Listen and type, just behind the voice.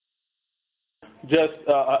just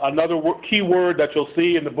another key word that you'll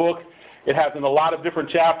see in the book. It has in a lot of different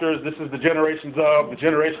chapters. This is the generations of, the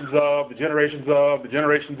generations of, the generations of, the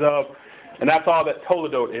generations of, and that's all that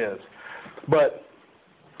Toledot is. But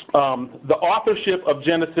the authorship of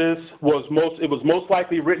Genesis was most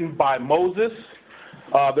likely written by Moses.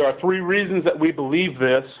 There are 3 reasons that we believe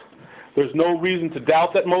this. There's no reason to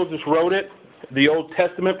doubt that Moses wrote it. The Old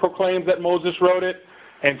Testament proclaims that Moses wrote it,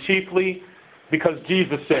 and chiefly because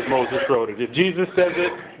Jesus said Moses wrote it. If Jesus says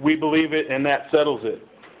it, we believe it, and that settles it.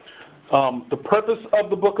 The purpose of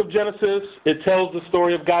the book of Genesis, it tells the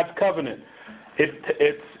story of God's covenant.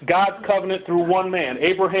 It's God's covenant through one man.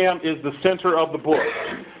 Abraham is the center of the book.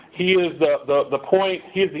 He is the point.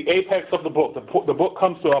 He is the apex of the book. The book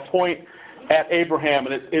comes to a point at Abraham,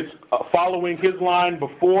 and it's following his line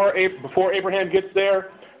before Abraham gets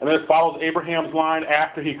there, and then it follows Abraham's line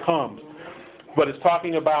after he comes. But it's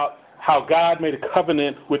talking about how God made a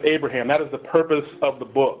covenant with Abraham. That is the purpose of the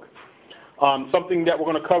book. Something that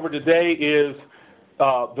we're going to cover today is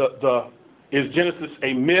is Genesis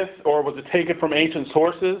a myth, or was it taken from ancient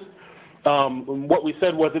sources? What we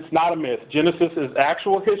said was it's not a myth. Genesis is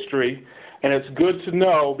actual history, and it's good to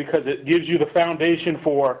know because it gives you the foundation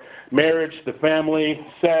for marriage, the family,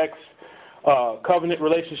 sex, covenant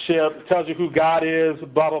relationship. It tells you who God is,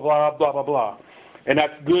 blah, blah, blah, blah, blah, blah. And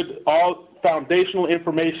that's good, all foundational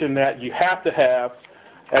information that you have to have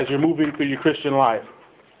as you're moving through your Christian life.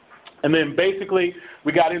 And then basically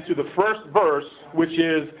we got into the first verse, which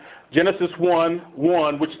is Genesis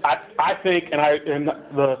 1:1, which I think, and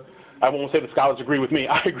I won't say the scholars agree with me,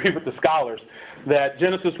 I agree with the scholars, that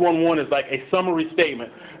Genesis 1:1 is like a summary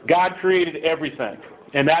statement. God created everything,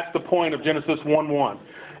 and that's the point of Genesis 1:1.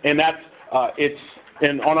 And that's,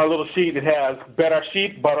 and on our little sheet it has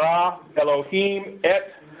Bereshit bara Elohim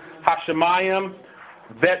et Hashemayim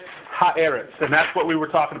vet haaretz, and that's what we were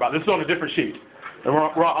talking about. This is on a different sheet. And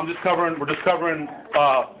we're just covering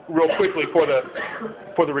real quickly for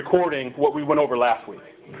the recording what we went over last week,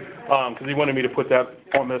 because he wanted me to put that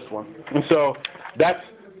on this one. And so that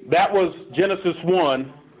was Genesis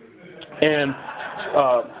 1, and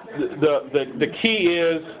the key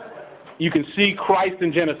is you can see Christ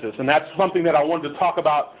in Genesis, and that's something that I wanted to talk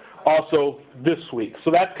about also this week.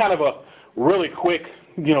 So that's kind of a really quick,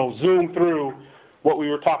 zoom through what we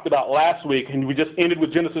were talking about last week, and we just ended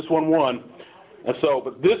with Genesis 1:1. And so,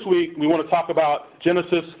 but this week we want to talk about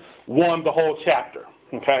Genesis 1, the whole chapter,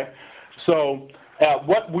 okay? So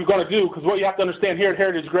what we're going to do, because what you have to understand here at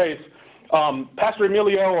Heritage Grace, Pastor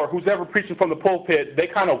Emilio or who's ever preaching from the pulpit, they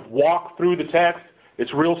kind of walk through the text.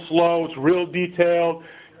 It's real slow, it's real detailed,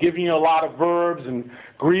 giving you a lot of verbs and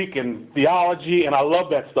Greek and theology, and I love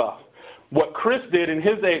that stuff. What Chris did in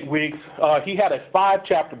his 8 weeks, he had a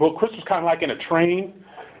 5-chapter book. Chris was kind of like in a train,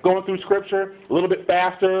 going through Scripture a little bit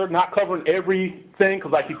faster, not covering everything,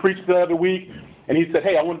 because like he preached the other week, and he said,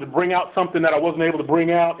 hey, I wanted to bring out something that I wasn't able to bring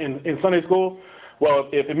out in Sunday school. Well,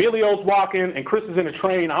 if Emilio's walking and Chris is in a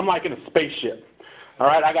train, I'm like in a spaceship. All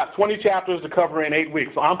right, I got 20 chapters to cover in 8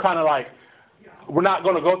 weeks, so I'm kind of like, we're not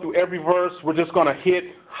going to go through every verse, we're just going to hit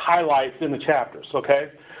highlights in the chapters, okay?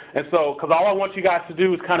 And so, because all I want you guys to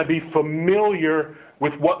do is kind of be familiar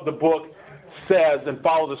with what the book says and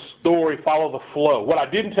follow the story, follow the flow. What I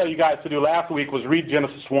didn't tell you guys to do last week was read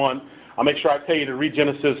Genesis 1. I'll make sure I tell you to read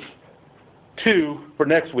Genesis 2 for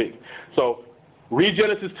next week. So read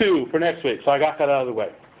Genesis 2 for next week. So I got that out of the way.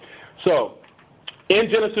 So in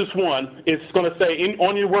Genesis 1, it's going to say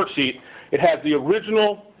on your worksheet, it has the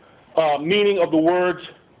original meaning of the words.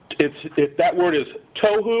 That word is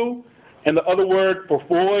tohu, and the other word for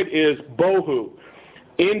void is bohu.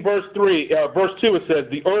 In verse 2 it says,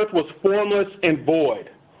 the earth was formless and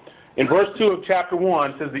void. In verse 2 of chapter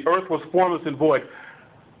 1 it says, the earth was formless and void.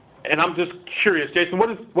 And I'm just curious, Jason, what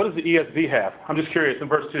does the ESV have? I'm just curious in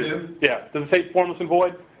verse 2. Yeah, does it say formless and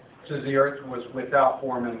void? It says the earth was without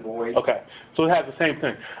form and void. Okay, so it has the same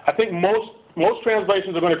thing. I think most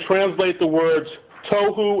translations are going to translate the words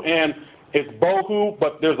tohu and it's bohu,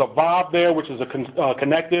 but there's a vav there, which is a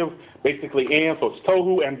connective, basically and, so it's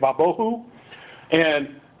tohu and vabohu.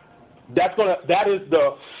 And that is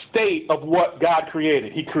the state of what God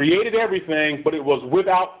created. He created everything, but it was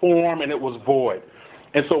without form and it was void.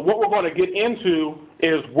 And so what we're going to get into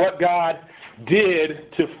is what God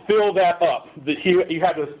did to fill that up. You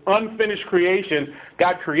have this unfinished creation.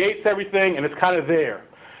 God creates everything, and it's kind of there.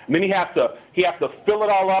 And then he has to fill it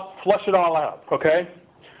all up, flush it all out, okay?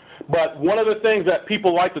 But one of the things that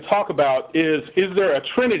people like to talk about is there a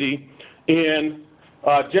Trinity in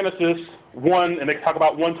Genesis 1, and they talk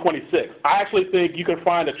about 126. I actually think you can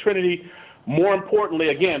find a Trinity, more importantly,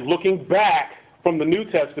 again, looking back from the New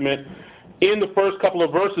Testament, in the first couple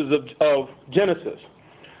of verses of Genesis.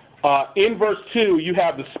 In verse 2, you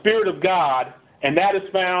have the Spirit of God, and that is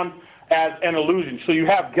found as an illusion. So you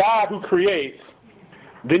have God who creates,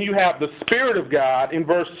 then you have the Spirit of God in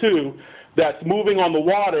verse 2 that's moving on the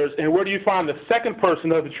waters, and where do you find the second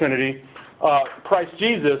person of the Trinity, Christ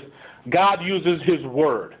Jesus? God uses His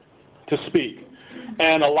Word to speak.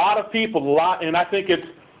 And a lot of people, and I think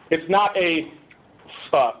it's not a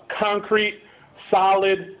concrete,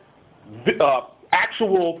 solid,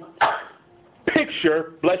 actual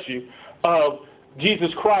picture, bless you, of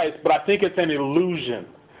Jesus Christ, but I think it's an illusion.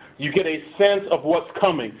 You get a sense of what's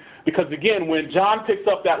coming. Because again, when John picks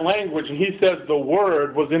up that language and he says the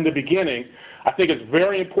Word was in the beginning, I think it's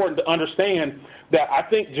very important to understand that I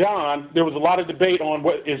think John, there was a lot of debate on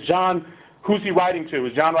who's he writing to?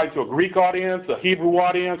 Is John writing to a Greek audience, a Hebrew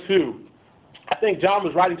audience, who? I think John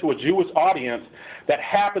was writing to a Jewish audience that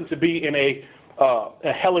happened to be in a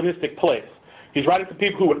Hellenistic place. He's writing to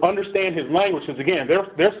people who would understand his language, because again,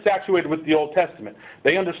 they're saturated with the Old Testament.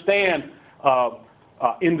 They understand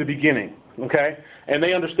in the beginning, okay? And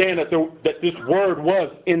they understand that this Word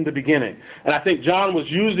was in the beginning. And I think John was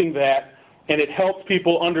using that, and it helps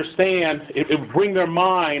people understand, it would bring their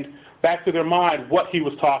mind, back to their mind, what he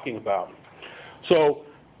was talking about. So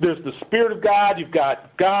there's the Spirit of God, you've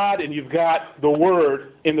got God, and you've got the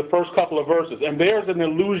Word in the first couple of verses. And there's an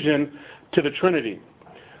allusion to the Trinity.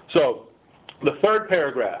 So the third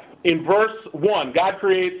paragraph, in verse 1, God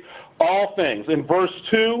creates all things. In verse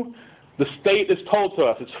 2, the state is told to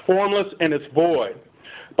us. It's formless and it's void.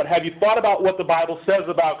 But have you thought about what the Bible says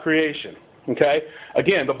about creation? Okay?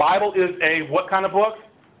 Again, the Bible is a what kind of book?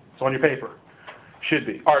 It's on your paper. Should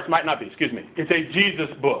be. Or it might not be, excuse me. It's a Jesus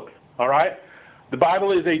book. All right? The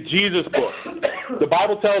Bible is a Jesus book. The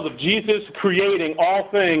Bible tells of Jesus creating all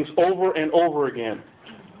things over and over again.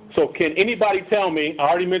 So can anybody tell me, I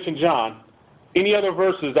already mentioned John, any other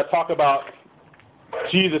verses that talk about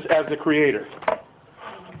Jesus as the creator?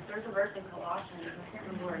 There's a verse in Colossians. I can't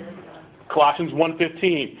remember where it is. Colossians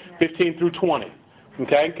 1:15, 15 through 20.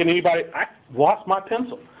 Okay? Can anybody, I lost my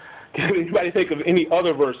pencil. Can anybody think of any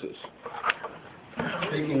other verses?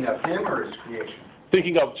 Speaking of Him or His creation?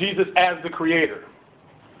 Thinking of Jesus as the creator.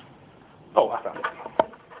 Oh, I found it.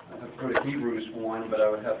 I have to go to Hebrews 1, but I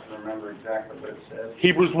would have to remember exactly what it says.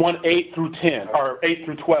 Hebrews 1:8 through 10, or 8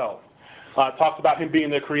 through 12. Talks about Him being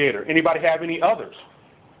the creator. Anybody have any others?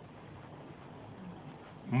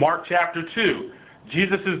 Mark chapter 2.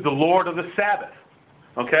 Jesus is the Lord of the Sabbath.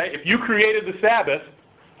 Okay? If you created the Sabbath,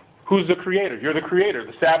 who's the creator? You're the creator.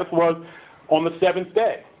 The Sabbath was on the seventh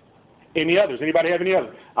day. Any others? Anybody have any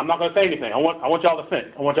others? I'm not going to say anything. I want y'all to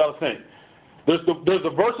think. I want y'all to think. There's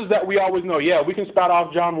the verses that we always know. Yeah, we can spout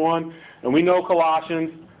off John 1, and we know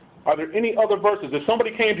Colossians. Are there any other verses? If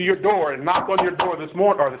somebody came to your door and knocked on your door this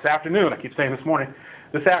morning, or this afternoon, I keep saying this morning,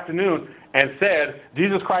 this afternoon, and said,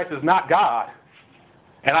 Jesus Christ is not God,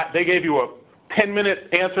 and they gave you a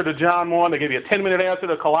 10-minute answer to John 1, they gave you a 10-minute answer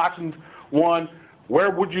to Colossians 1,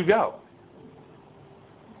 where would you go?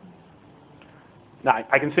 Now,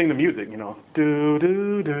 I can sing the music, you know. Do,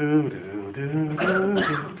 do, do, do, do, do,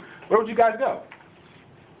 do. Where would you guys go?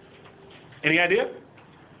 Any idea?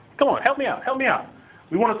 Come on, help me out. Help me out.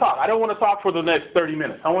 We want to talk. I don't want to talk for the next 30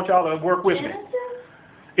 minutes. I want y'all to work with me.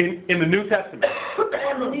 In the New Testament.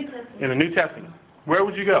 In the New Testament. Where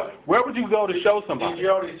would you go? Where would you go to show somebody? Did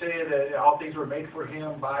you already say that all things were made for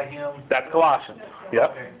Him, by Him? That's Colossians.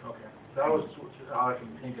 Yep. Okay. That was how I can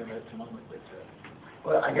think of it at the moment.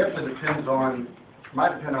 Well, I guess it depends on,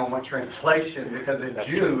 might depend on what translation, because in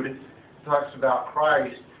Jude, it talks about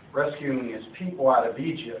Christ rescuing His people out of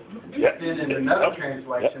Egypt. Yep. Then in another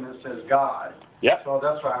translation, it says God. Yep. So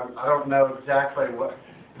that's why I don't know exactly what,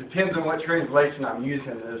 it depends on what translation I'm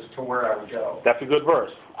using as to where I would go. That's a good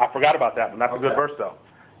verse. I forgot about that one. That's a good Okay. verse, though.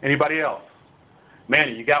 Anybody else?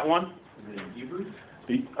 Manny, you got one? Is it in Hebrews?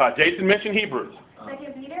 Jason mentioned Hebrews.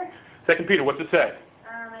 2 Peter, 2 Peter, what's it say?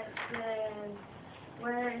 it says,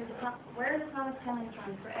 where is the promise coming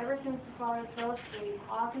from? For ever since the Father fell asleep,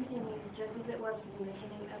 all continues just as it was from the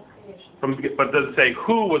beginning of creation. But does it say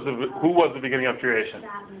who was the beginning of creation?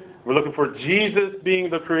 That means We're looking for Jesus being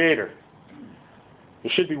the creator.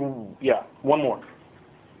 There should be, yeah, one more.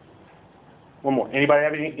 One more. Anybody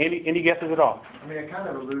have any guesses at all? I mean, it kind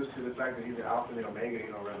of alludes to the fact that He's the Alpha and the Omega,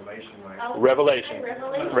 Revelation, right? Revelation.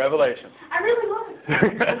 Revelation. I really was.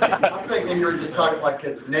 I'm thinking you were just talking like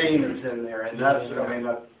His name is in there, and that's, I mean,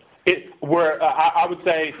 I would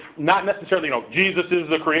say not necessarily, Jesus is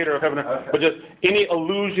the creator of heaven, Okay. but just any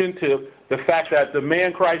allusion to the fact that the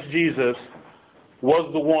man Christ Jesus was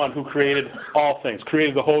the one who created all things,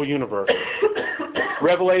 created the whole universe.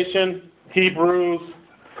 Revelation, Hebrews,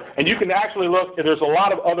 And you can actually look, there's a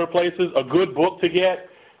lot of other places. A good book to get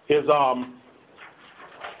is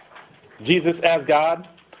Jesus as God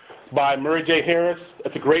by Murray J. Harris.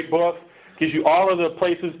 It's a great book. Gives you all of the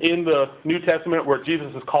places in the New Testament where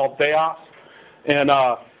Jesus is called Theos. And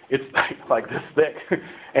it's like this thick.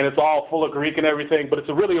 And it's all full of Greek and everything. But it's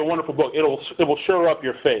really a wonderful book. It will shore up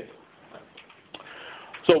your faith.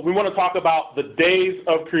 So we want to talk about the days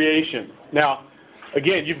of creation. Now,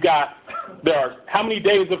 again, how many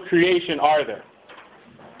days of creation are there?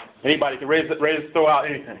 Anybody can throw out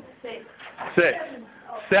anything. 6.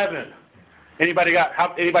 7. Anybody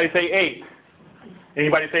say 8?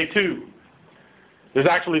 Anybody say 2? There's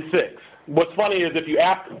actually 6. What's funny is if you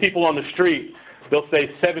ask people on the street, they'll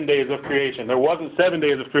say 7 days of creation. There wasn't 7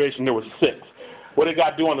 days of creation, there was 6. What did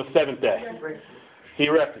God do on the 7th day? He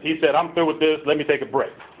rested. He said, I'm through with this, let me take a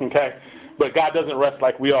break. Okay? But God doesn't rest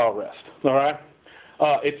like we all rest. All right?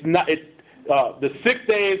 The 6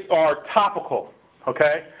 days are topical.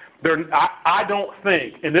 Okay? I don't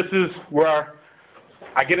think, and this is where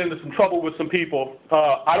I get into some trouble with some people,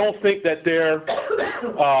 I don't think that they're,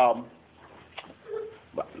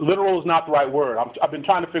 literal is not the right word. I've been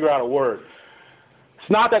trying to figure out a word. It's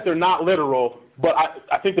not that they're not literal, but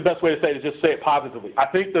I think the best way to say it is just say it positively. I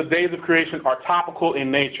think the days of creation are topical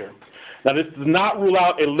in nature. Now, this does not rule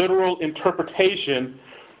out a literal interpretation,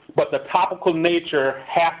 but the topical nature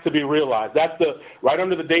has to be realized. That's right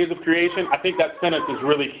under the days of creation. I think that sentence is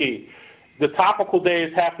really key. The topical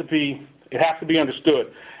days has to be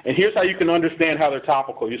understood. And here's how you can understand how they're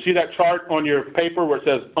topical. You see that chart on your paper where it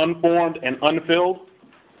says unformed and unfilled?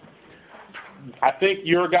 I think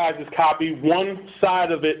your guys' copy, one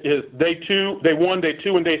side of it is day 1, day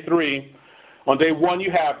 2, and day 3. On day 1,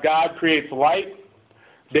 you have God creates light.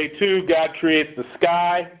 Day 2, God creates the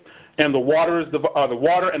sky, and the water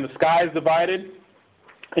and the sky is divided.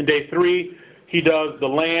 In day 3, He does the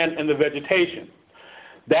land and the vegetation.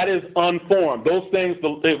 That is unformed. Those things,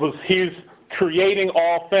 He's creating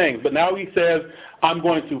all things. But now He says, I'm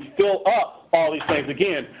going to fill up all these things.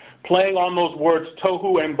 Again, playing on those words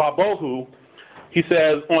tohu and babohu. He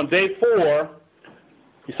says on day 4,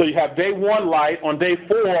 so you have day 1 light. On day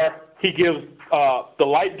 4, He gives the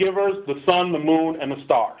light givers, the sun, the moon, and the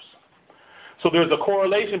stars. So there's a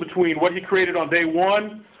correlation between what He created on day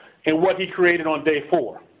 1 and what He created on day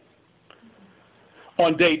 4.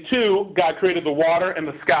 On day 2, God created the water and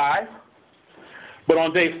the sky. But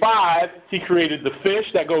on day 5, He created the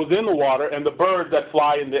fish that goes in the water and the birds that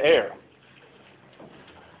fly in the air.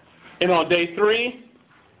 And on day 3,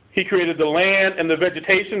 He created the land and the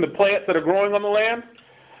vegetation, the plants that are growing on the land.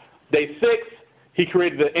 Day 6, He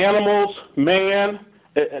created the animals, man,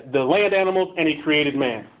 the land animals, and He created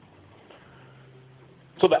man.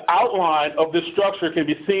 So the outline of this structure can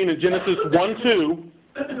be seen in Genesis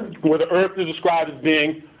 1:2, where the earth is described as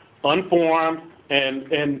being unformed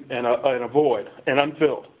and a void and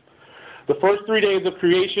unfilled. The first 3 days of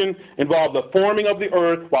creation involve the forming of the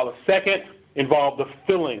earth, while the second involved the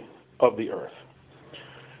filling of the earth.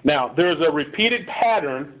 Now, there's a repeated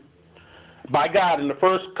pattern by God in the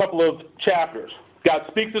first couple of chapters. God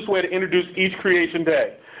speaks this way to introduce each creation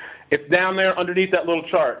day. It's down there underneath that little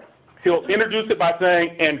chart. He'll introduce it by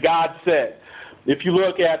saying, and God said. If you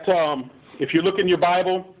look in your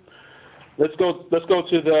Bible, let's go to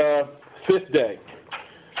the 5th day.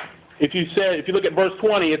 If you look at verse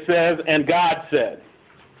 20, it says, and God said.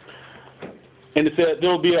 And it said there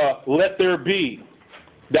will be a let there be.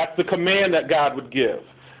 That's the command that God would give.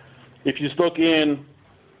 If you look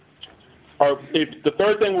the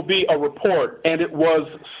third thing will be a report, and it was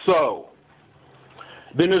so.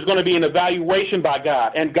 Then there's going to be an evaluation by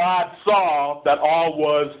God, and God saw that all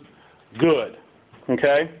was good.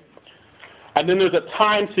 Okay? And then there's a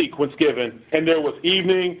time sequence given, and there was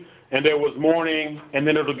evening, and there was morning, and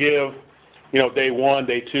then it'll give, day 1,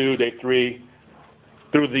 day 2, day 3,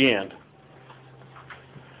 through the end.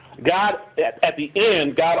 God, at the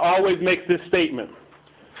end, God always makes this statement.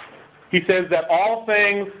 He says that all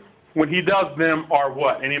things, when He does them, are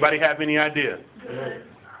what? Anybody have any idea? Good.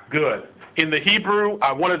 Good. In the Hebrew,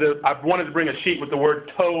 I wanted to bring a sheet with the word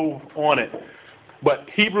tov on it. But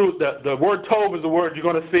Hebrew, the word tov is the word you're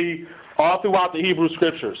going to see all throughout the Hebrew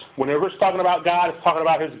Scriptures. Whenever it's talking about God, it's talking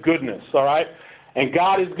about His goodness, all right? And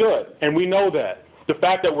God is good, and we know that. The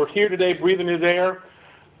fact that we're here today breathing His air,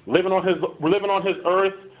 we're living on His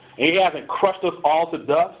earth, and He hasn't crushed us all to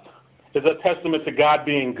dust, is a testament to God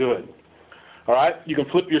being good. All right? You can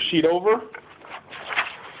flip your sheet over.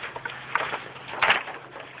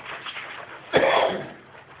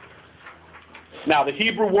 Now, the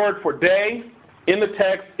Hebrew word for day in the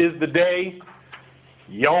text is the day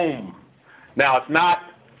yom. Now, it's not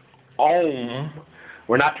om,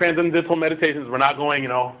 We're not transcendental meditations. We're not going,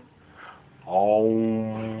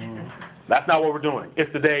 Om. That's not what we're doing.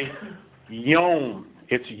 It's the day Yom.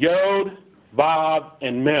 It's Yod, Vav,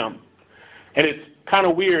 and Mem. And it's kind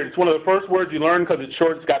of weird. It's one of the first words you learn because it's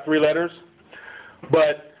short. It's got 3 letters.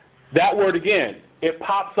 But that word, again, it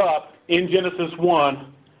pops up in Genesis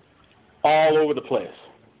 1 all over the place.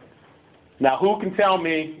 Now, who can tell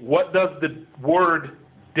me what does the word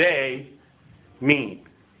day mean?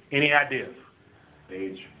 Any ideas?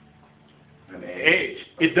 Age. An Age.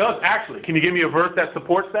 It does, actually. Can you give me a verse that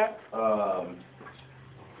supports that? Man.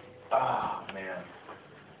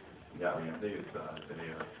 Yeah, I think it's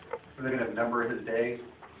today. We're looking at the number of his days.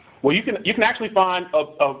 Well, you can actually find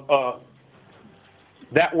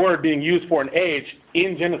that word being used for an age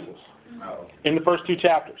in Genesis, in the first 2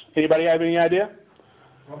 chapters. Anybody have any idea?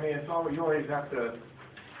 Well, I mean, it's all, you always have to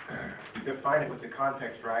define it with the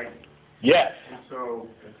context, right? Yes. And so,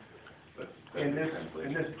 in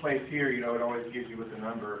this place here, it always gives you with the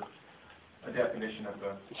number a definition of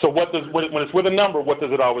the So when it's with a number, what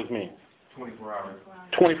does it always mean? 24 hours.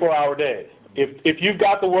 24-hour days. If you've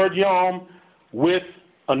got the word Yom with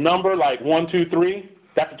a number like 1, 2, 3,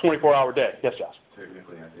 that's a 24-hour day. Yes, Josh?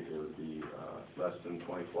 Technically, I think it would be less than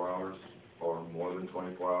 24 hours or more than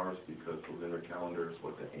 24 hours because the lunar calendar is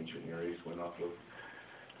what the ancient Near East went off of.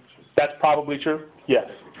 That's probably true.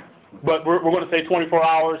 Yes. But we're going to say 24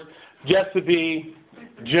 hours just to be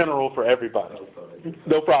general for everybody.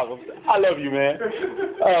 No problem. I love you, man.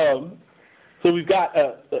 So we've got,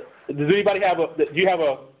 does anybody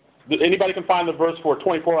anybody can find the verse for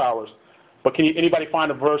 24 hours, but can anybody find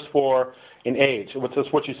a verse for an age?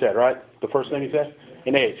 That's what you said, right? The first thing you said?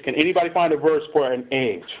 An age. Can anybody find a verse for an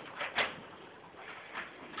age?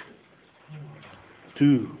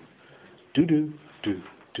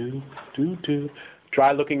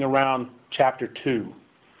 Try looking around chapter 2.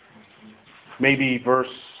 Maybe verse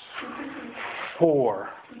 4.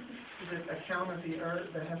 Is it account of the earth,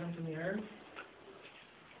 the heavens and the earth?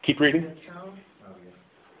 Keep reading. Account?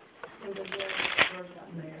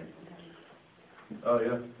 Oh,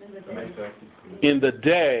 yeah. That makes sense. In the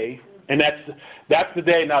day, and that's the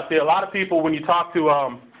day. Now, see, a lot of people, when you talk to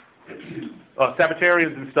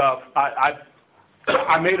Sabbatarians and stuff,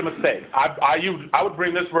 I made a mistake. I would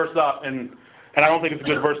bring this verse up, and I don't think it's a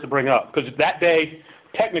good verse to bring up, because that day,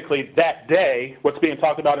 technically, that day, what's being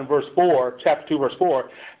talked about in verse 4, chapter 2, verse 4,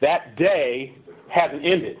 that day hasn't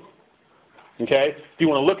ended. Okay? If you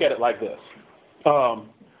want to look at it like this.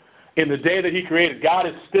 In the day that he created, God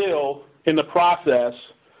is still in the process.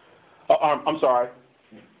 I'm sorry.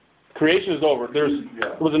 Creation is over. There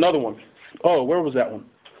was another one. Oh, where was that one?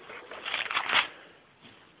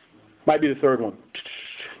 Might be the third one.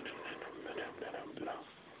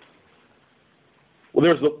 Well,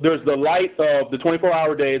 there's the light of the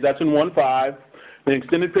 24-hour days. That's in 1:5. An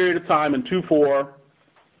extended period of time in 2:4.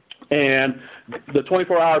 And the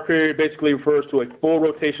 24-hour period basically refers to a full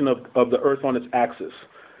rotation of the Earth on its axis.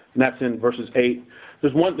 And that's in verses 8.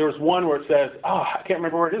 There's one where it says, I can't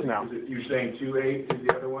remember where it is now. You're saying 2:8 is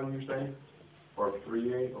the other one you're saying? Or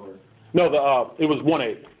 3:8? Or? No, it was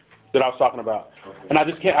 1:8 that I was talking about. Okay. And I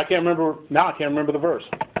can't remember, now I can't remember the verse.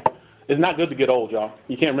 It's not good to get old, y'all.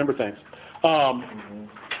 You can't remember things.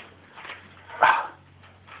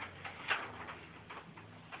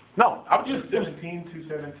 No, I was just...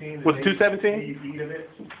 2:17. Was it 2:17? You eat of it.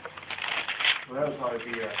 Well, that would probably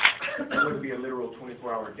be it wouldn't be a literal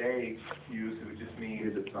 24-hour day use. It would just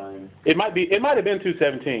mean the time. It might have been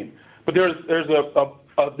 2:17, but there's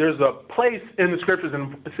a place in the scriptures,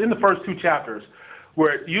 and it's in the first 2 chapters,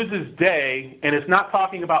 where it uses day, and it's not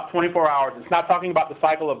talking about 24 hours. It's not talking about the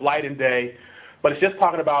cycle of light and day, but it's just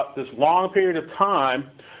talking about this long period of time,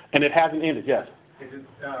 and it hasn't ended. Yes. Is it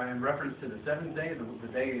in reference to the 7th day, the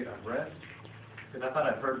day of rest? Because I thought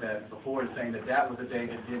I'd heard that before, saying that was a day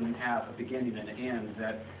that didn't have a beginning and an end,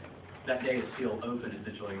 that day is still open,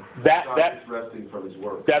 essentially. That's resting from his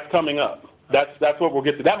work. That's coming up. That's what we'll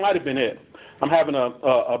get to. That might have been it. I'm having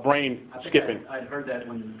a brain skipping. I'd heard that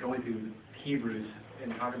when going through Hebrews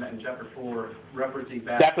and talking about in chapter 4, referencing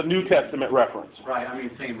back. That's a New Testament reference. Right. I mean,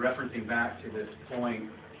 referencing back to this point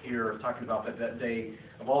here, talking about that day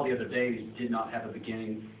of all the other days did not have a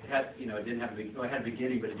beginning. It had, it didn't have it had a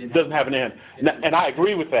beginning, but it doesn't have an end. And I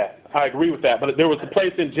agree with that. But there was a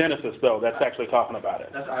place in Genesis, though, that's actually talking about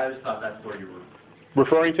it. I just thought that's where you were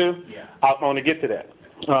referring to. Yeah. I want to get to that.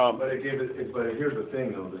 But here's the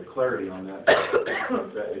thing, though, the clarity on that,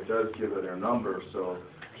 that it does give it a number, so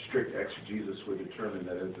strict exegesis would determine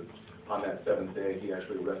that on that 7th day he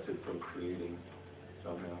actually rested from creating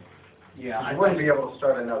somehow. Yeah, I wouldn't be able to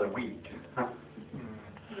start another week.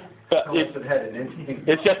 Unless it had an ending.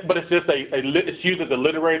 It's just it's used as a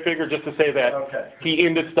literary figure just to say that Okay. he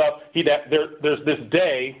ended stuff. There's this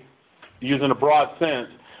day, using a broad sense,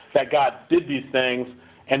 that God did these things,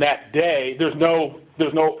 and that day there's no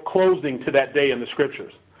closing to that day in the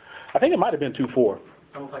scriptures. I think it might have been 2:4.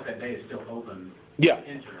 It's almost like that day is still open. Yeah.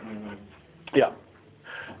 Enter. Yeah.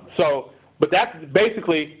 So, but that's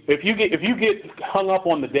basically, if you get hung up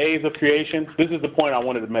on the days of creation, this is the point I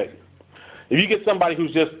wanted to make. If you get somebody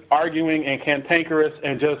who's just arguing and cantankerous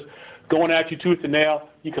and just going at you tooth and nail,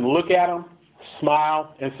 you can look at them,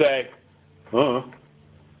 smile, and say, but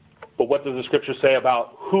what does the scripture say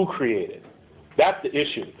about who created? That's the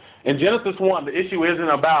issue. In Genesis 1, the issue isn't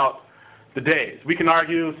about the days. We can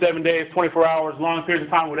argue 7 days, 24 hours, long periods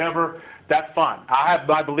of time, whatever. That's fine. I have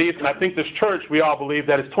my beliefs, and I think this church, we all believe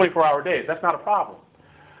that it's 24-hour days. That's not a problem.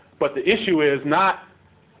 But the issue is not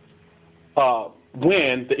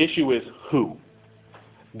when, the issue is who.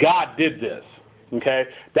 God did this, okay?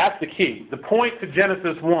 That's the key. The point to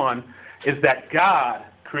Genesis 1 is that God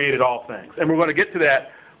created all things. And we're going to get to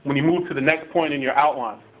that when you move to the next point in your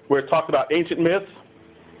outline, where it talks about ancient myths.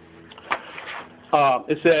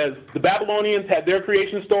 It says the Babylonians had their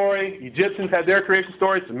creation story, Egyptians had their creation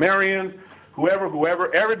story, Sumerians,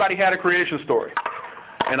 whoever, everybody had a creation story.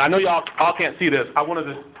 And I know y'all can't see this. I'll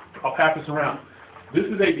pass this around. This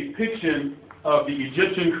is a depiction of the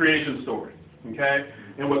Egyptian creation story, okay?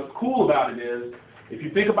 And what's cool about it is, if you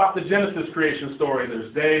think about the Genesis creation story,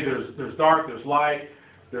 there's day, there's dark, there's light,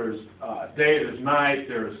 there's day, there's night,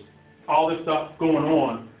 there's all this stuff going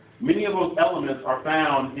on. Many of those elements are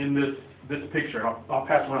found in this picture. I'll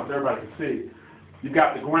pass it around so everybody can see. You've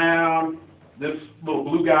got the ground. This little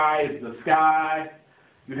blue guy is the sky.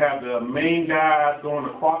 You have the main guy going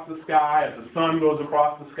across the sky as the sun goes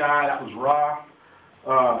across the sky. That was Ra.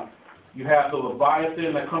 You have the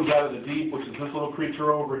Leviathan that comes out of the deep, which is this little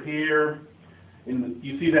creature over here. And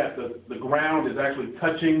you see that the ground is actually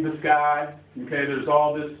touching the sky. Okay, there's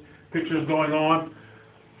all this pictures going on.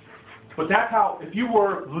 But that's how, if you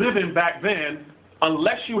were living back then,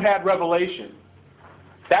 unless you had revelation,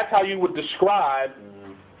 that's how you would describe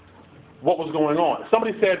what was going on.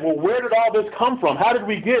 Somebody said, well, where did all this come from? How did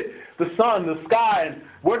we get the sun, the sky, and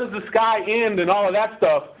where does the sky end and all of that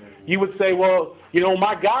stuff? You would say, well,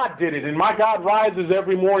 my God did it, and my God rises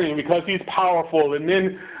every morning because he's powerful, and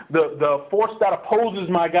then the force that opposes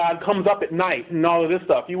my God comes up at night and all of this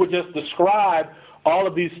stuff. You would just describe all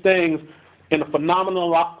of these things in a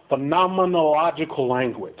phenomenological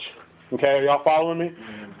language. Okay, are y'all following me?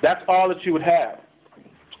 That's all that you would have.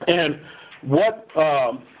 And what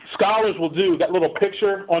scholars will do, that little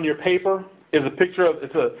picture on your paper is a picture of,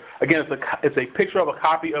 it's a picture of a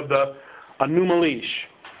copy of the Enuma Elish.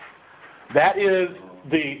 That is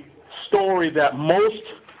the story that most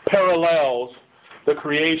parallels the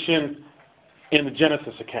creation in the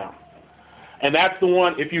Genesis account. And that's the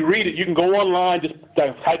one, if you read it, you can go online, just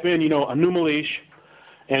type in, Enuma Elish,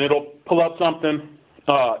 and it'll pull up something.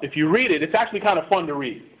 If you read it, it's actually kind of fun to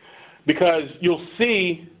read, because you'll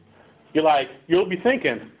see, you'll be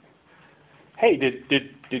thinking, hey,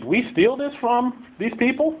 did we steal this from these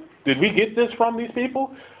people? Did we get this from these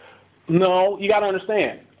people? No, you got to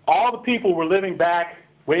understand. All the people were living back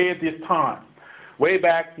way at this time, way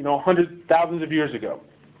back, hundreds, thousands of years ago.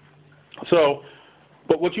 So,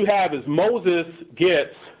 but what you have is Moses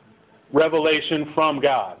gets revelation from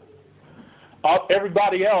God.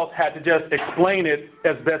 Everybody else had to just explain it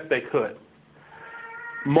as best they could.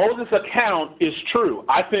 Moses' account is true.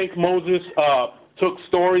 I think Moses took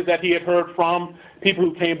stories that he had heard from people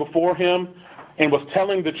who came before him and was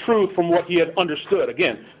telling the truth from what he had understood.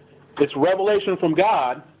 Again, it's revelation from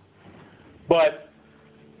God, but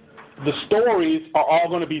the stories are all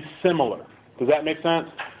going to be similar. Does that make sense?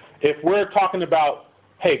 If we're talking about,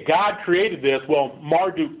 hey, God created this, well,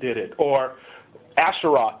 Marduk did it, or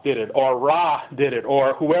Asheroth did it, or Ra did it,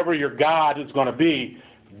 or whoever your God is going to be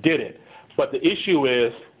did it. But the issue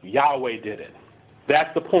is Yahweh did it.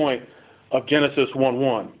 That's the point of Genesis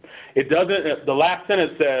 1:1. It doesn't. The last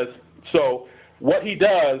sentence says, so what he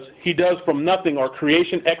does from nothing, or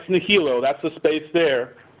creation ex nihilo. That's the space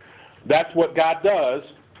there. That's what God does.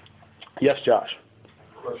 Yes, Josh.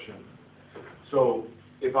 Question. So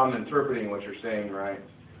if I'm interpreting what you're saying right,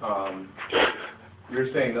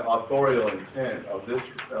 you're saying the authorial intent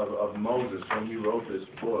of Moses when he wrote this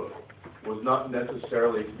book was not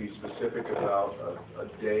necessarily to be specific about a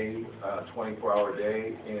day, a 24-hour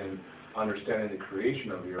day in understanding the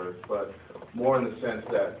creation of the earth, but more in the sense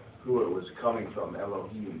that who it was coming from,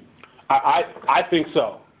 Elohim. I think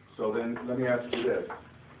so. So then let me ask you this.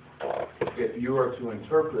 If you were to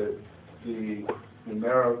interpret the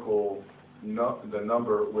numerical the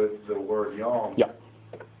number with the word yom Yeah.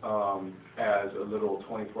 as a little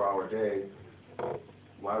 24-hour day,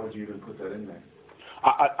 why would you even put that in there?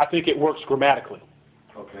 I think it works grammatically.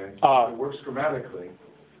 Okay. If it works grammatically,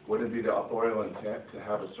 wouldn't it be the authorial intent to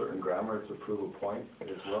have a certain grammar to prove a point as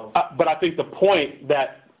well? But I think the point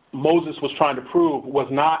that Moses was trying to prove was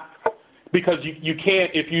not, because you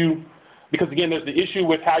can't, because again, there's the issue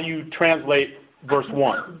with how you translate verse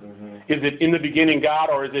 1. Mm-hmm. Is it in the beginning God,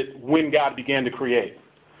 or is it when God began to create?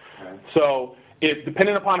 Okay. So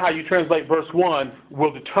depending upon how you translate verse 1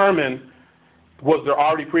 will determine, was there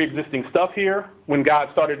already pre-existing stuff here when God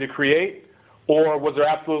started to create, or was there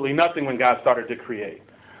absolutely nothing when God started to create?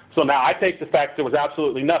 So now I take the fact there was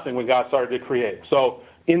absolutely nothing when God started to create. So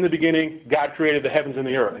in the beginning, God created the heavens and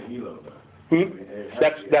the earth.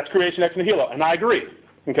 That's creation ex nihilo, and I agree.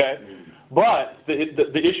 Okay, but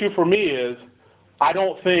the issue for me is I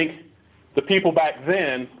don't think the people back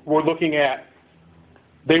then were looking at,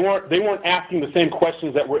 they weren't asking the same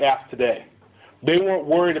questions that we're asked today. They weren't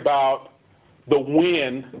worried about the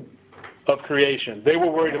when of creation. They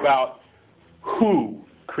were worried about who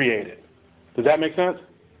created. Does that make sense?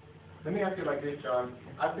 Let me ask you like this, John.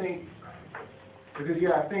 I think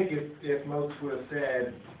if Moses would have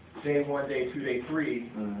said day 1, day 2, day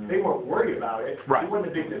 3, they weren't worried about it. Right. It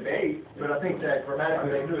wasn't a big debate, but I think that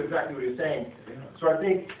grammatically they knew exactly what he was saying. So I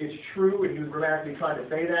think it's true, and he was grammatically trying to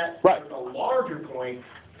say that. Right. But the larger point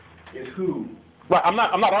is who. Right. I'm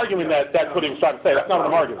not arguing that that's what he was trying to say. That's not what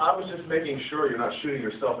I'm arguing. I was just making sure you're not shooting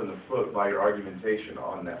yourself in the foot by your argumentation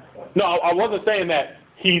on that point. No, I wasn't saying that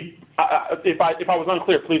he. If I was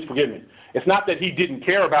unclear, please forgive me. It's not that he didn't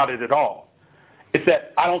care about it at all. It's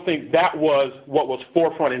that I don't think that was what was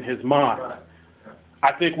forefront in his mind. Right.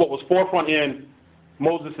 I think what was forefront in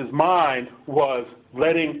Moses' mind was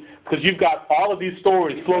because you've got all of these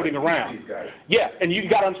stories floating around. These guys. Yeah, and you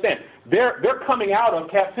got to understand, they're coming out of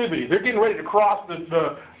captivity. They're getting ready to cross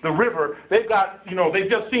the river. They've got, they've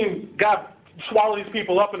just seen God swallow these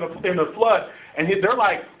people up in the flood, and they're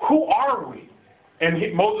like, who are we?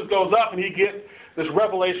 And Moses goes up and he gets this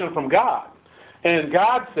revelation from God. And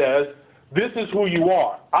God says, this is who you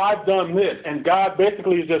are. I've done this. And God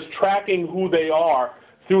basically is just tracking who they are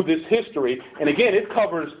through this history. And again, it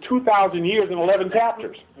covers 2,000 years and 11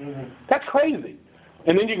 chapters. Mm-hmm. That's crazy.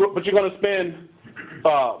 And then you're going to spend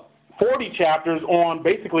 40 chapters on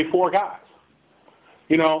basically 4 guys.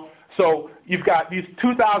 So you've got these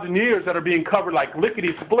 2,000 years that are being covered like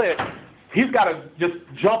lickety-split. He's got to just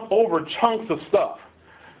jump over chunks of stuff.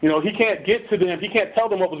 He can't get to them. He can't tell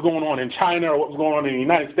them what was going on in China or what was going on in the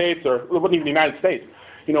United States, or it wasn't even the United States.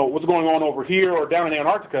 What's going on over here or down in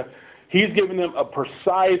Antarctica. He's giving them a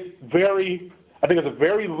precise, I think it's a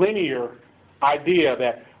very linear idea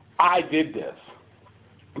that I did this.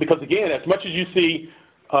 Because again, as much as you see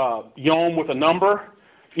Yom with a number,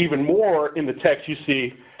 even more in the text you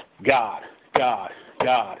see God,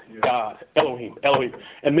 Elohim.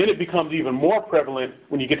 And then it becomes even more prevalent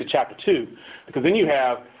when you get to chapter 2, because then you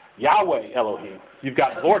have Yahweh Elohim. You've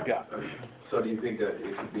got Lord God. So do you think that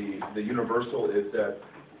it could be, the universal is that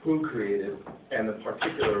who created, and the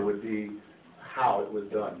particular would be how it was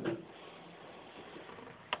done?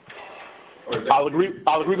 I'll agree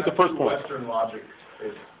with the first point. Western logic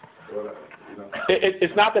is,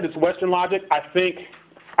 It's not that it's Western logic. I think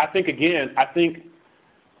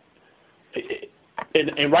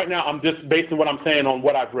and right now I'm just basing what I'm saying on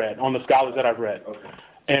what I've read, on the scholars that I've read. Okay.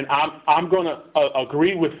 And I'm going to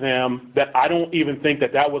agree with them that I don't even think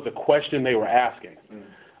that was a question they were asking.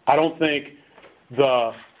 I don't think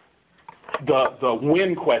the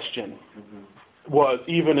when question was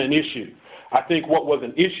even an issue. I think what was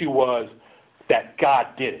an issue was that God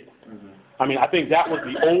did it. I mean, I think that was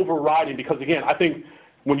the overriding, because again, I think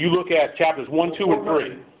when you look at chapters 1, 2, and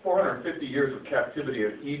 3. 450 years of captivity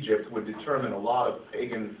of Egypt would determine a lot of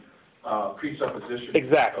pagan presuppositions.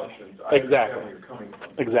 Exactly. I understand where you're coming from.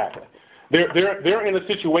 Exactly. They're in a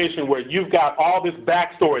situation where you've got all this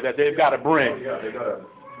backstory that they've got to bring. Oh, yeah, they got to.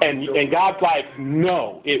 And God's like,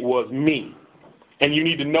 no, it was me. And you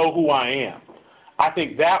need to know who I am. I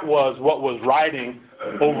think that was what was riding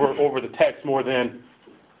over the text more than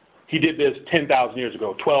he did this 10,000 years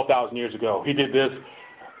ago, 12,000 years ago. He did this,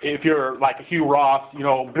 if you're like Hugh Ross,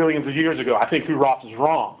 billions of years ago. I think Hugh Ross is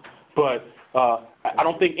wrong. But I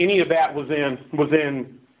don't think any of that was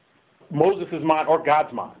in Moses' mind or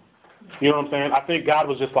God's mind. You know what I'm saying? I think God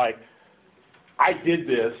was just like, I did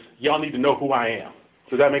this. Y'all need to know who I am.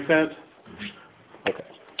 Does that make sense? Okay.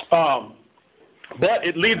 But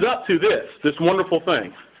it leads up to this wonderful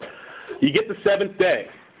thing. You get the 7th day.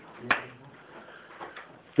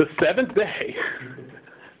 The 7th day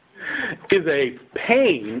is a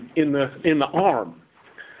pain in the arm.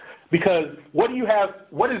 Because what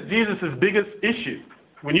is Jesus' biggest issue?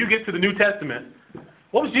 When you get to the New Testament,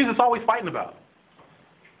 what was Jesus always fighting about?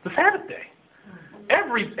 The Sabbath day.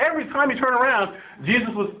 Every time you turn around, Jesus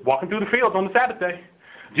was walking through the fields on the Sabbath day.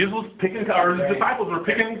 Jesus was or his disciples were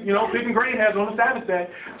picking grain heads on the Sabbath day.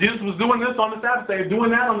 Jesus was doing this on the Sabbath day,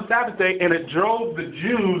 doing that on the Sabbath day, and it drove the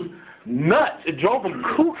Jews nuts. It drove them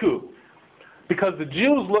cuckoo. Because the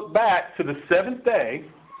Jews looked back to the seventh day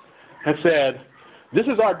and said, this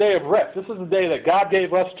is our day of rest. This is the day that God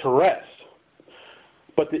gave us to rest.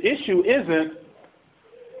 But the issue isn't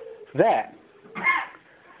that.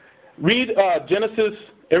 Read Genesis,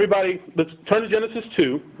 everybody, let's turn to Genesis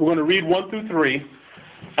 2. We're going to read 1 through 3.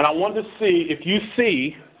 And I want to see if you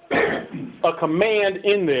see a command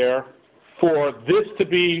in there for this to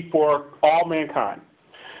be for all mankind.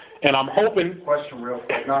 And I'm hoping... Question real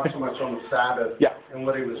quick, not so much on the Sabbath and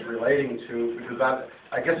what he was relating to, because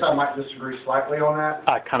I guess I might disagree slightly on that.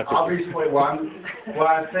 I kind of Obviously,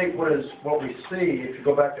 I think what we see, if you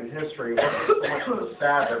go back in history, wasn't so much of the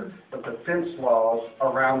Sabbath, but the fence laws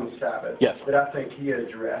around the Sabbath that I think he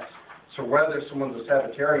addressed. So whether someone's a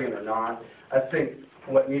Sabbatarian or not, I think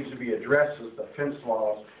what needs to be addressed is the fence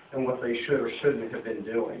laws and what they should or shouldn't have been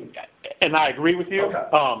doing. And I agree with you.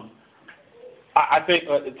 Okay. I think,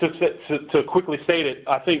 to quickly state it,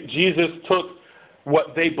 I think Jesus took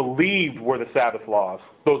what they believed were the Sabbath laws,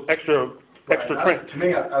 those extra To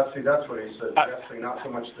me, I see that's what he said, addressing, not so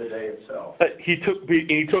much the day itself.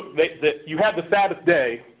 You had the Sabbath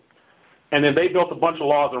day, and then they built a bunch of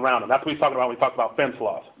laws around them. That's what he's talking about when we talk about fence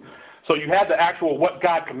laws. So you had the actual what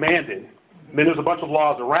God commanded, then there's a bunch of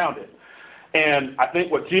laws around it. And I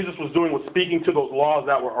think what Jesus was doing was speaking to those laws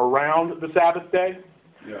that were around the Sabbath day.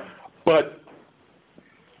 Yeah. But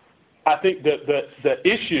I think that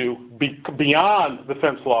the issue beyond the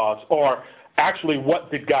fence laws are actually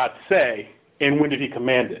what did God say and when did he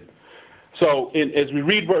command it. So as we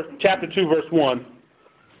read chapter 2, verse 1,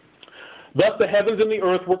 thus the heavens and the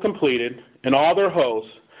earth were completed, and all their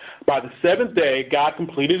hosts. By the seventh day God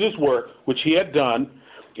completed his work, which he had done,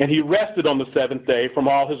 and he rested on the seventh day from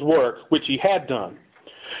all his work, which he had done.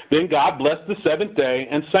 Then God blessed the seventh day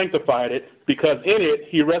and sanctified it, because in it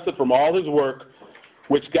he rested from all his work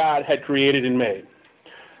which God had created and made.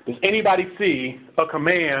 Does anybody see a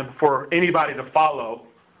command for anybody to follow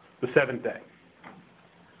the seventh day?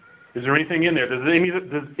 Is there anything in there? Does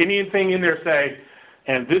anything in there say,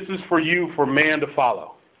 and this is for you, for man to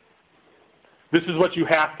follow? This is what you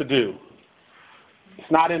have to do.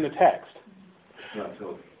 It's not in the text. Not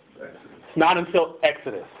until Exodus. It's not until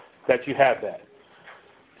Exodus that you have that.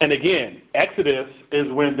 And again, Exodus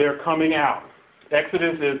is when they're coming out.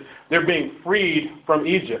 Exodus is they're being freed from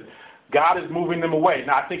Egypt. God is moving them away.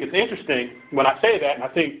 Now, I think it's interesting when I say that, and I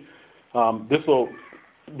think this will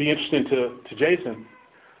be interesting to Jason.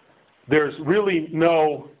 There's really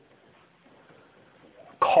no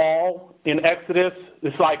call in Exodus.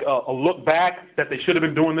 It's like a look back that they should have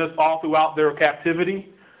been doing this all throughout their captivity.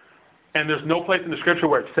 And there's no place in the Scripture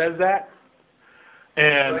where it says that.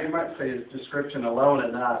 And well, you might say it's description alone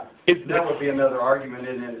and not. That would be another argument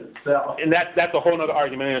in itself. And that's a whole other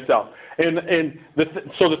argument in itself.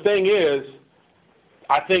 So the thing is,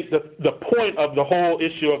 I think the point of the whole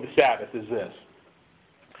issue of the Sabbath is this.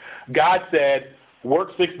 God said,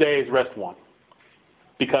 work 6 days, rest one.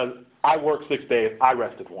 Because I worked 6 days, I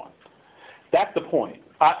rested one. That's the point.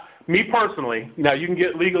 Me personally, now you can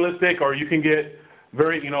get legalistic or you can get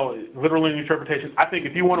very, literal in your interpretation. I think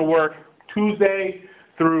if you want to work Tuesday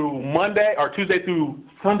through Monday or Tuesday through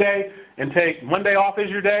Sunday and take Monday off as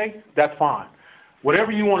your day, that's fine.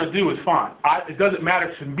 Whatever you want to do is fine. It doesn't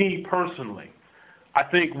matter to me personally. I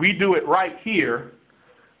think we do it right here.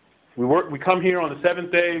 We come here on the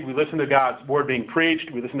seventh day. We listen to God's word being preached.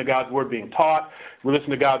 We listen to God's word being taught. We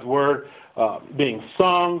listen to God's word being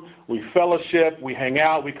sung. We fellowship. We hang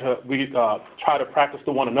out. We try to practice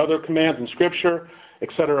the one another commands in Scripture,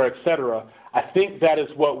 etc., etc. I think that is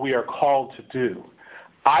what we are called to do.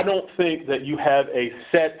 I don't think that you have a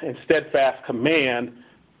set and steadfast command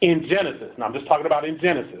in Genesis. Now, I'm just talking about in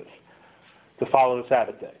Genesis to follow the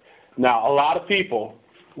Sabbath day. Now, a lot of people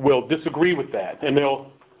will disagree with that, and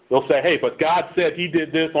they'll say, hey, but God said he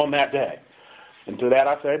did this on that day. And to that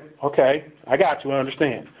I say, okay, I got you, I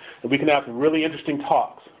understand. And we can have some really interesting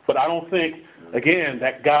talks. But I don't think, again,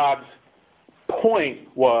 that God's point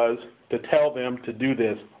was to tell them to do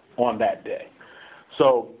this on that day.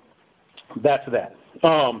 So that's that.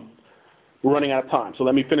 We're running out of time, so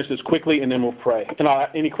let me finish this quickly and then we'll pray. And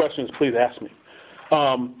any questions, please ask me.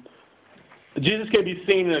 Jesus can be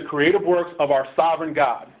seen in the creative works of our sovereign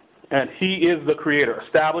God. and he is the creator,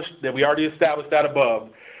 that we already established that above,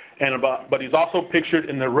 but he's also pictured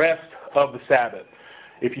in the rest of the Sabbath.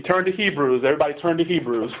 If you turn to Hebrews, everybody turn to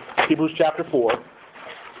Hebrews chapter 4.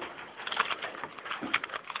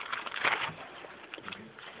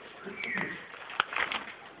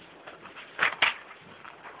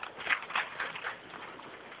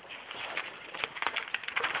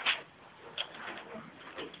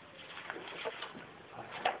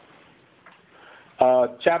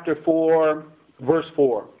 Chapter 4, verse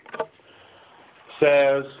 4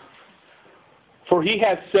 says, "For he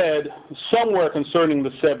had said somewhere concerning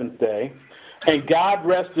the seventh day, and God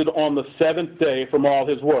rested on the seventh day from all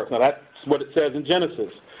his work." Now that's what it says in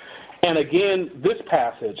Genesis. And again, this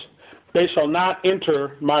passage, "They shall not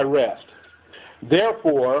enter my rest.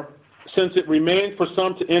 Therefore, since it remained for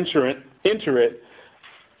some to enter it,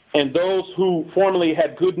 and those who formerly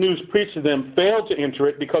had good news preached to them failed to enter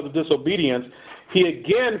it because of disobedience, he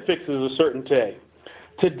again fixes a certain day.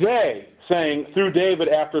 Today, saying through David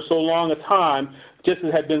after so long a time, just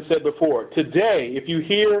as had been said before, today, if you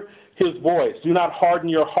hear his voice, do not harden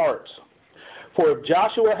your hearts. For if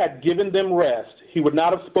Joshua had given them rest, he would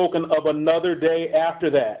not have spoken of another day after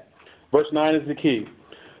that." Verse 9 is the key.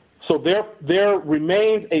 So there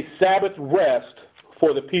remains a Sabbath rest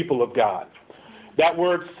for the people of God. That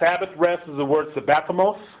word Sabbath rest is the word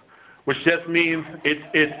sabbathamos, which just means it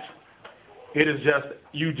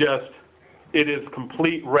is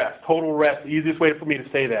complete rest, total rest. The easiest way for me to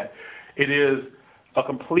say that. It is a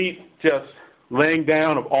complete just laying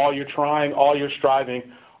down of all your trying, all your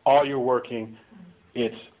striving, all your working.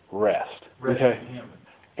 It's rest. Okay?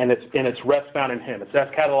 And it's rest found in him. It's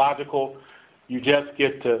eschatological. You just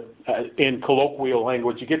get to, in colloquial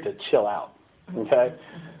language, you get to chill out. Okay?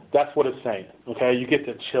 That's what it's saying. Okay? You get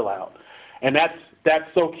to chill out. And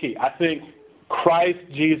that's so key. I think Christ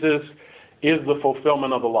Jesus is the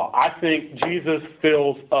fulfillment of the law. I think Jesus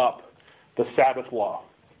fills up the Sabbath law.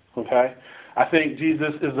 Okay? I think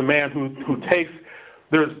Jesus is the man who takes,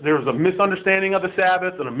 there's a misunderstanding of the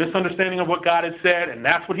Sabbath and a misunderstanding of what God has said, and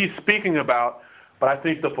that's what he's speaking about. But I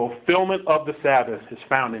think the fulfillment of the Sabbath is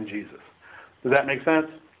found in Jesus. Does that make sense?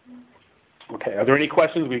 Okay. Are there any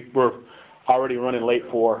questions? We're already running late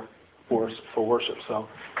for worship. So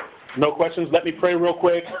no questions. Let me pray real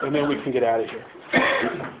quick, and then we can get out of here.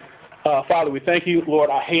 Father, we thank you, Lord.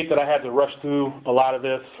 I hate that I had to rush through a lot of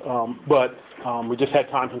this, but we just had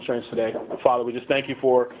time constraints today. Father, we just thank you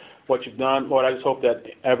for what you've done. Lord, I just hope that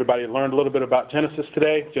everybody learned a little bit about Genesis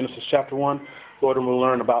today, Genesis chapter 1. Lord, and we'll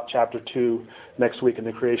learn about chapter 2 next week in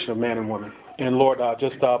the creation of man and woman. And Lord,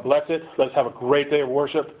 just bless it. Let's have a great day of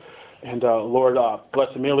worship. And Lord, bless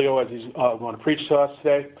Emilio as he's going to preach to us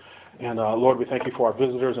today. And Lord, we thank you for our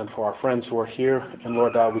visitors and for our friends who are here. And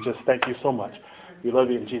Lord, we just thank you so much. We love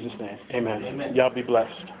you in Jesus' name. Amen. Y'all be blessed.